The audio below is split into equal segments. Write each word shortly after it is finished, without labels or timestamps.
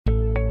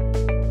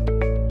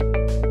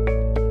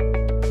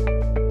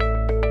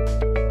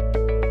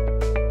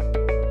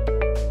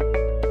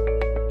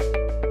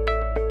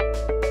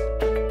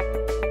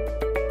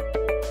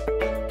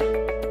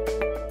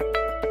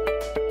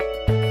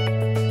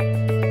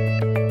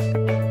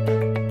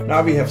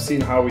Now we have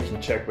seen how we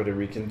can check whether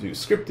we can do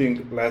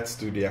scripting. Let's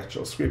do the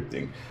actual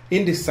scripting.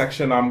 In this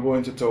section, I'm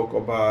going to talk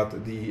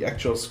about the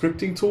actual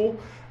scripting tool,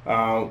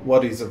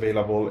 what is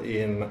available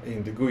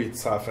in the GUI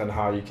itself and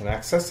how you can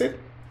access it.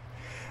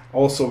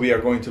 Also, we are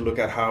going to look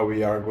at how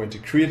we are going to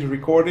create a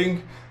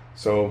recording.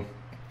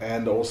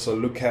 And also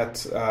look at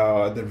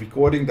the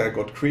recording that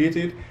got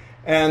created,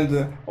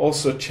 and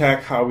also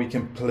check how we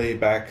can play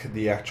back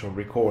the actual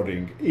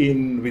recording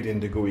within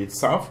the GUI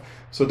itself.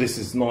 So this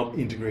is not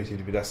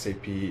integrated with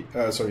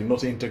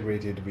not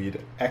integrated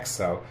with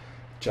Excel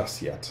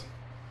just yet.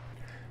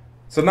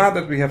 So now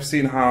that we have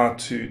seen how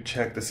to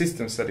check the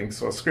system settings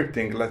for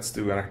scripting, let's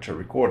do an actual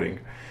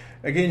recording.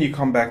 Again, you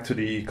come back to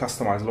the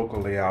Customize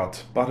Local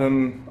Layout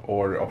button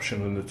or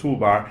option in the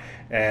toolbar,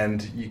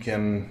 and you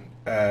can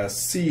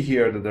see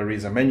here that there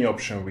is a menu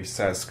option which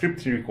says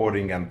scripting,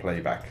 recording and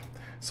playback.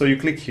 So you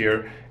click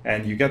here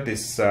and you get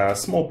this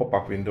small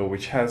pop-up window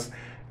which has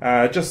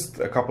just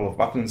a couple of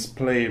buttons: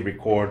 play,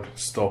 record,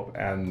 stop,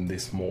 and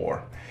this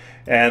more.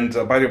 And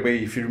by the way,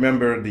 if you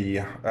remember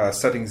the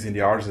settings in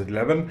the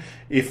RZ11,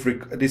 if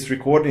this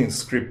recording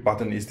script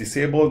button is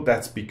disabled,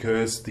 that's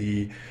because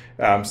the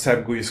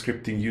SAP GUI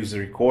Scripting user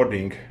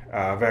recording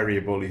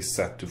variable is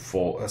set to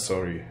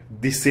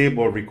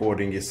disable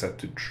recording is set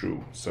to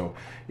true. So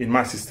in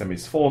my system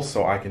it's false,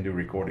 so I can do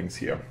recordings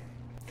here.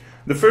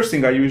 The first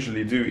thing I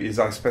usually do is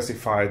I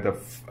specify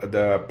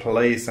the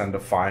place and the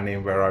file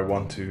name where I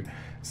want to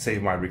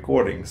save my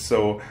recording.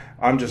 So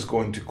I'm just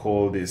going to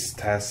call this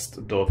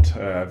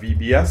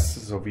test.vbs.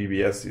 So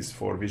VBS is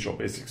for Visual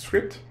Basic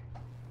Script.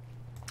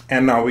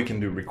 And now we can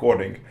do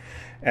recording.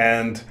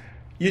 And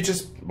you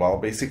just,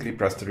 basically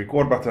press the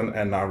record button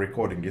and now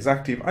recording is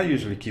active. I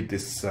usually keep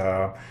this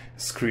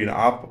screen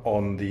up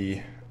on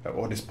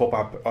or this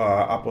pop-up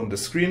up on the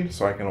screen,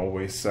 so I can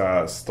always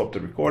stop the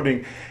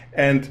recording.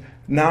 And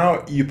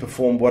now you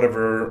perform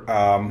whatever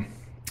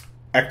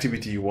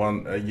activity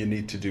you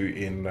need to do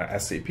in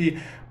SAP.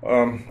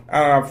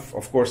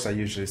 Of course, I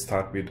usually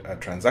start with a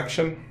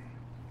transaction.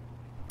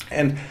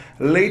 And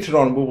later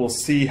on, we will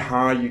see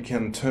how you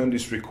can turn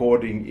this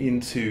recording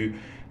into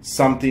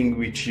something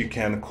which you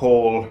can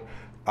call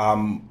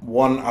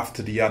one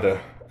after the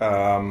other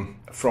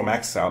from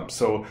Excel.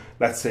 So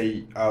let's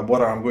say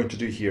what I'm going to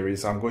do here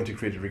is I'm going to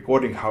create a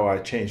recording how I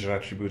change an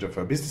attribute of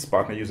a business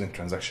partner using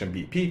transaction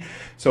BP.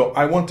 So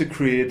I want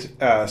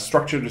to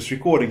structure this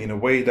recording in a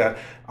way that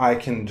I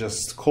can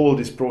just call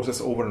this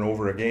process over and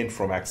over again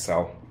from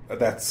Excel.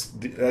 That's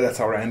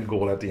our end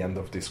goal at the end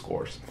of this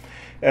course.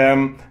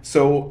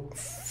 So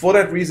for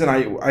that reason,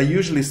 I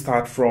usually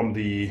start from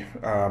the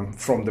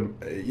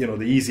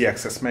easy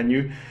access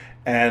menu,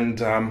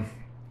 and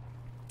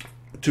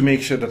to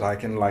make sure that I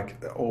can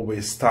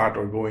always start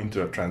or go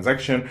into a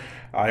transaction,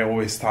 I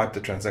always start the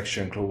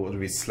transaction code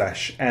with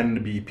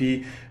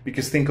 /nbp,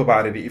 because think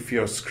about it, if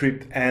your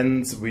script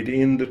ends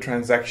within the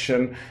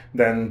transaction,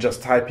 then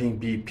just typing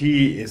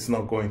BP is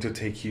not going to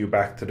take you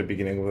back to the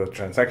beginning of the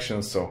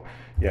transaction. So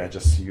yeah,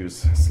 just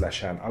use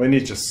 /n. I mean,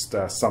 it's just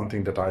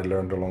something that I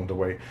learned along the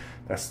way.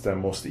 That's the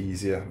most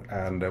easier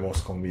and the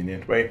most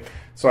convenient way.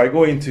 So I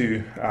go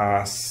into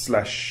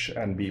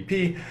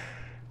 /nbp,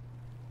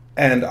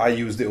 and I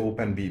use the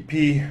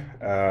OpenBP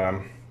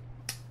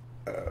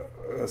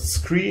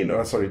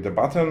the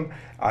button.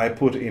 I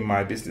put in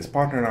my business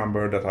partner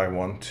number that I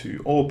want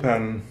to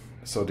open.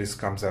 So this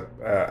comes up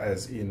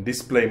as in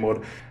display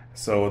mode.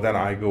 So then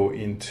I go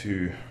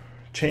into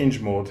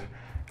change mode.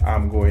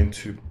 I'm going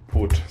to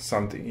put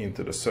something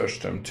into the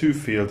search term to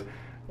field,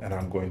 and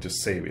I'm going to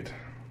save it.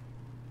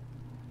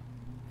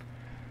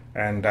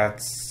 And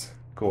that's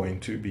going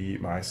to be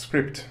my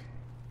script.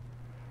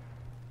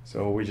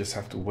 So we just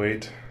have to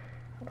wait.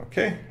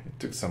 Okay, it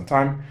took some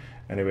time.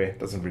 Anyway, it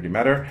doesn't really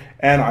matter.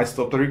 And I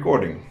stop the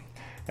recording.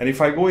 And if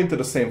I go into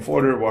the same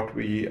folder where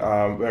we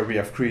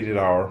have created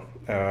our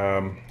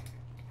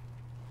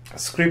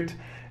script,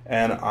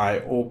 and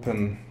I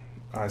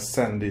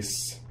send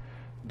this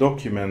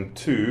document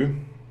to,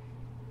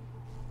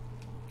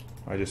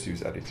 I just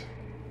use edit.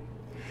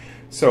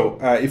 So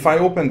if I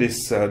open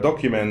this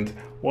document,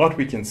 what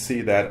we can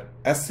see that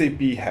SAP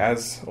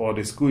has, or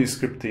this GUI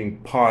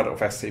scripting part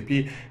of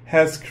SAP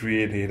has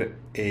created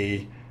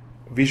a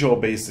Visual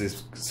Basic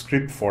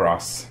script for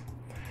us.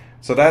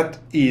 So that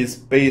is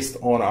based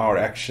on our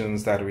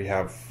actions that we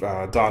have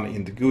done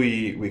in the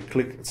GUI. We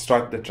click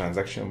start the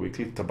transaction, we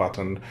click the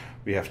button,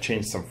 we have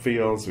changed some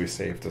fields, we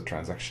saved the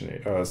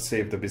transaction,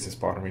 saved the business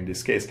partner in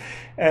this case.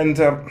 And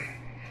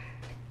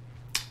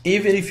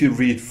even if you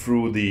read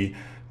through the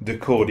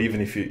code,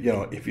 even if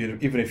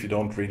you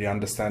don't really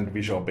understand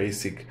Visual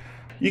Basic,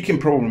 you can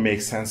probably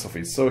make sense of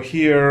it. So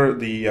here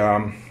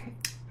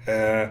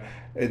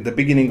the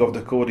beginning of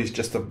the code is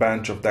just a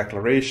bunch of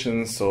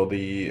declarations. So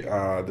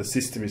the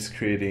system is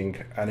creating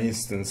an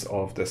instance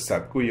of the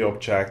SAP GUI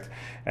object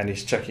and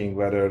is checking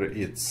whether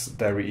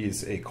there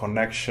is a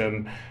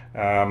connection,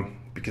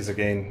 because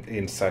again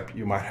in SAP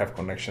you might have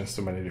connections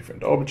to many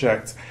different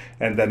objects,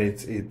 and then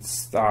it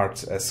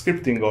starts a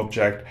scripting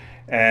object.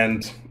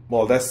 And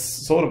well,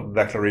 that's sort of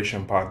the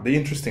declaration part. The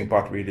interesting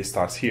part really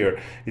starts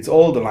here. It's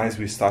all the lines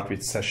we start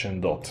with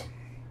session dot.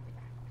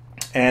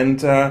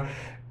 And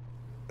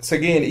so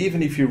again,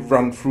 even if you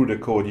run through the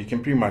code, you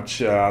can pretty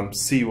much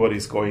see what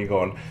is going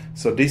on.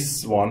 So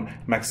this one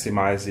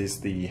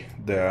maximizes the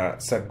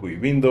SAP GUI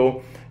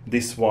window.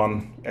 This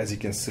one, as you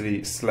can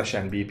see,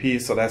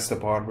 /NBP. So that's the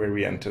part where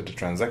we enter the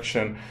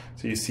transaction.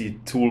 So you see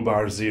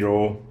toolbar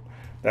 0.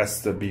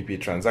 That's the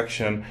BP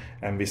transaction,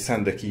 and we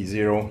send the key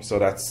 0. So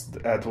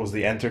that was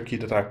the enter key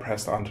that I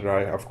pressed after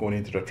I have gone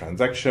into the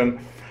transaction.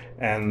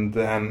 And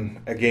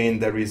then again,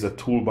 there is a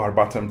toolbar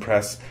button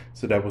press.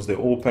 So that was the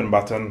open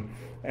button.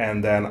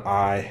 And then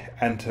I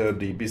entered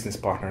the business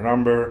partner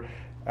number.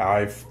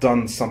 I've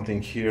done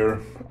something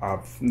here.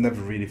 I've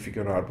never really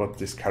figured out what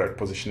this correct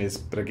position is.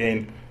 But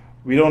again,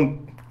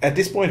 at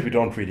this point, we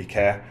don't really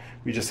care.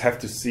 We just have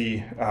to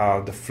see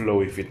the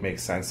flow if it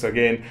makes sense. So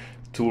again,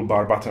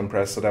 toolbar button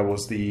press. So that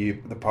was the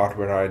part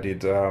where I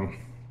did,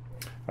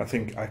 I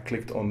think I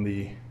clicked on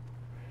the,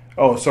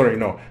 oh, sorry,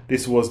 no.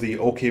 This was the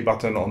OK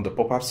button on the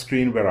pop-up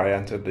screen where I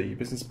entered the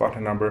business partner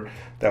number.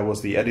 That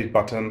was the edit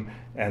button.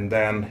 And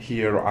then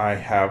here I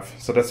have,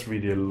 so that's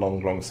really a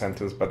long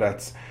sentence, but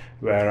that's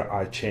where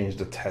I changed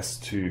the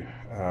test to,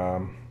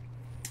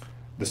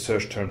 the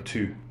search term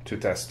to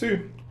test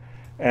 2.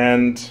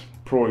 And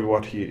probably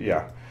what here,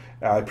 yeah.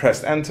 I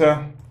pressed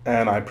enter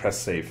and I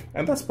pressed save.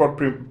 And that's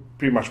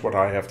pretty much what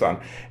I have done.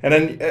 And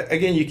then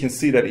again, you can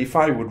see that if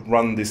I would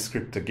run this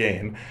script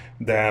again,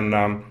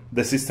 then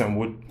the system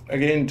would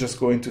again just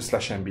go into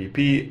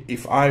 /NBP.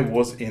 If I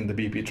was in the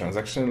BP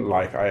transaction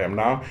like I am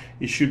now,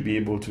 it should be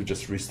able to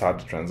just restart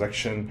the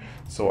transaction.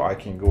 So I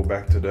can go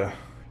back to the,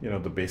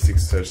 the basic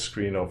search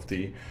screen of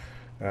the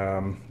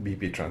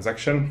BP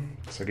transaction.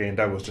 So again,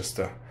 that was just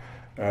the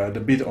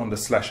bit on the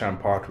 /n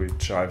part,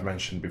 which I've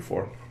mentioned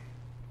before.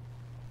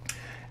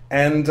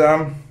 And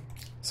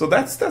so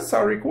that's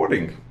our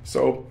recording.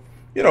 So,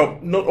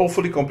 not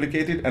awfully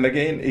complicated. And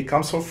again, it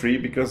comes for free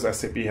because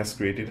SAP has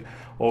created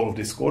all of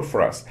this code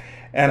for us.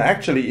 And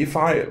actually, if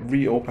I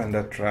reopen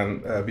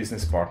that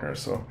business partner,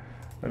 so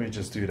let me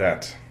just do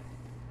that.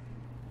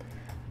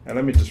 And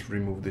let me just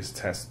remove this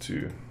test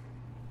too.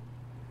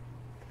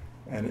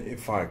 And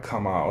if I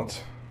come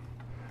out,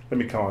 let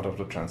me come out of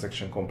the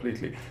transaction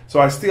completely. So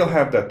I still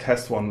have that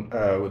test one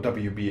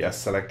WBS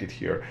selected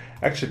here.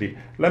 Actually,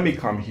 let me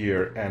come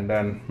here and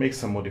then make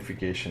some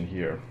modification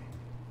here.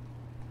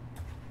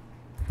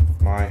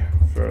 My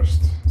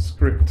first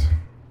script.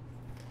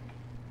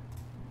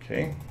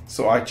 Okay,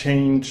 so I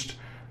changed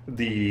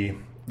the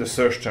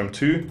search term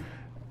to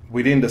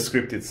within the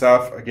script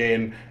itself,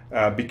 again,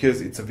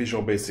 because it's a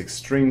Visual Basic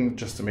string,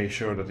 just to make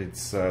sure that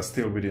it's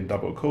still within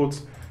double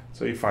quotes.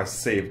 So if I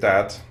save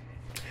that,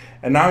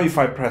 and now if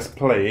I press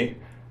play,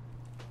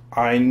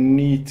 I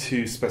need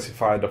to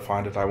specify the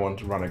file that I want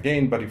to run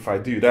again. But if I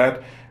do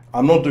that,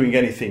 I'm not doing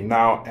anything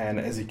now. And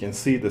as you can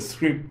see, the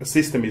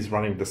system is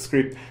running the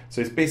script.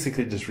 So it's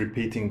basically just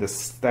repeating the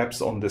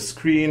steps on the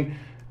screen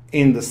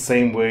in the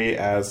same way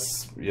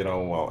as,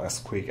 as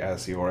quick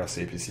as your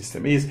SAP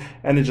system is.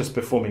 And it's just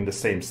performing the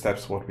same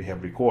steps what we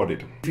have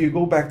recorded. If you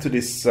go back to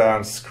this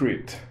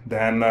script,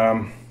 then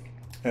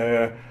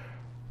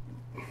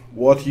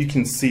what you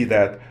can see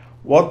that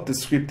what the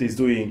script is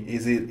doing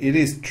is it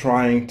is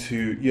trying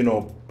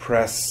to,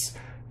 press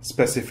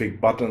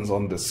specific buttons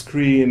on the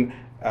screen,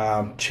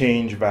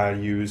 change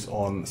values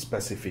on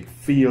specific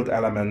field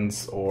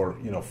elements or,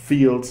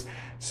 fields.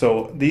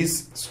 So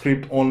this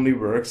script only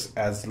works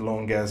as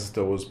long as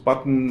those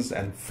buttons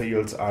and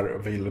fields are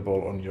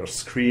available on your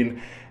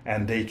screen,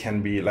 and they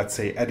can be, let's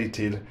say,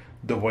 edited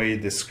the way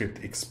the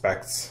script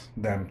expects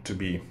them to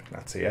be,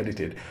 let's say,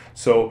 edited.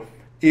 So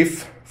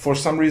if for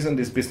some reason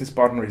this business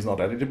partner is not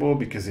editable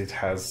because it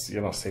has,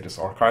 status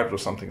archived or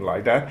something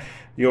like that,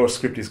 your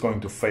script is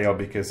going to fail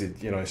because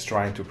it, is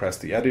trying to press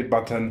the edit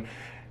button,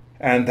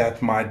 and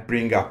that might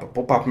bring up a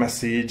pop-up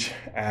message.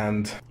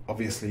 And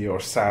obviously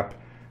your SAP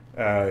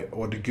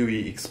or the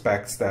GUI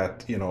expects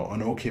that,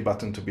 an OK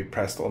button to be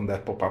pressed on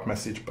that pop-up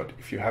message. But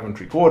if you haven't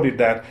recorded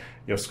that,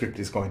 your script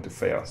is going to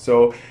fail.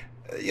 So,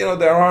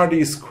 there are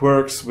these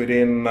quirks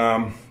within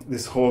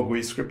this whole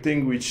GUI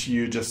scripting, which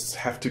you just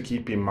have to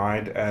keep in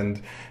mind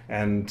and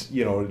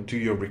do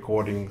your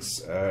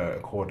recordings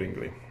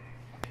accordingly.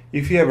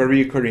 If you have a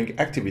recurring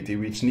activity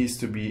which needs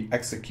to be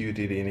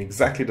executed in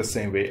exactly the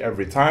same way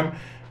every time,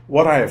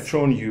 what I have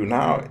shown you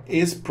now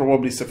is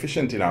probably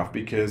sufficient enough,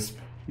 because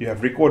you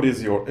have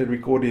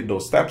recorded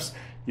those steps.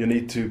 You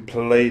need to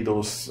play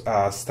those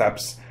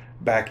steps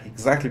back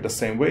exactly the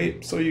same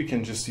way, so you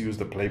can just use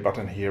the play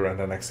button here and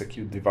then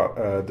execute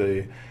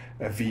the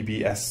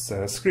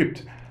VBS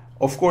script.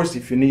 Of course,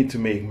 if you need to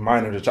make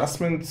minor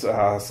adjustments,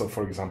 so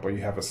for example,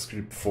 you have a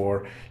script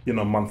for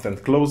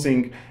month-end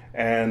closing,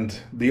 and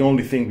the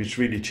only thing which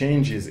really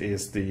changes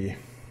is the,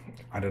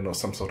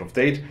 some sort of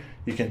date.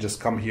 You can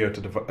just come here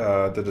to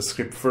the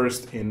script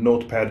first in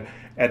Notepad,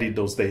 edit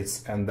those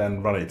dates, and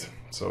then run it.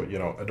 So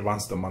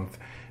advance the month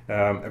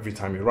every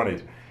time you run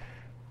it.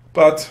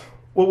 But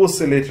We will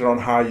see later on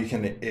how you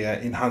can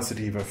enhance it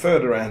even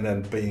further and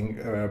then bring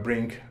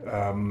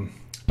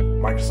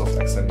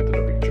Microsoft Excel into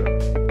the picture.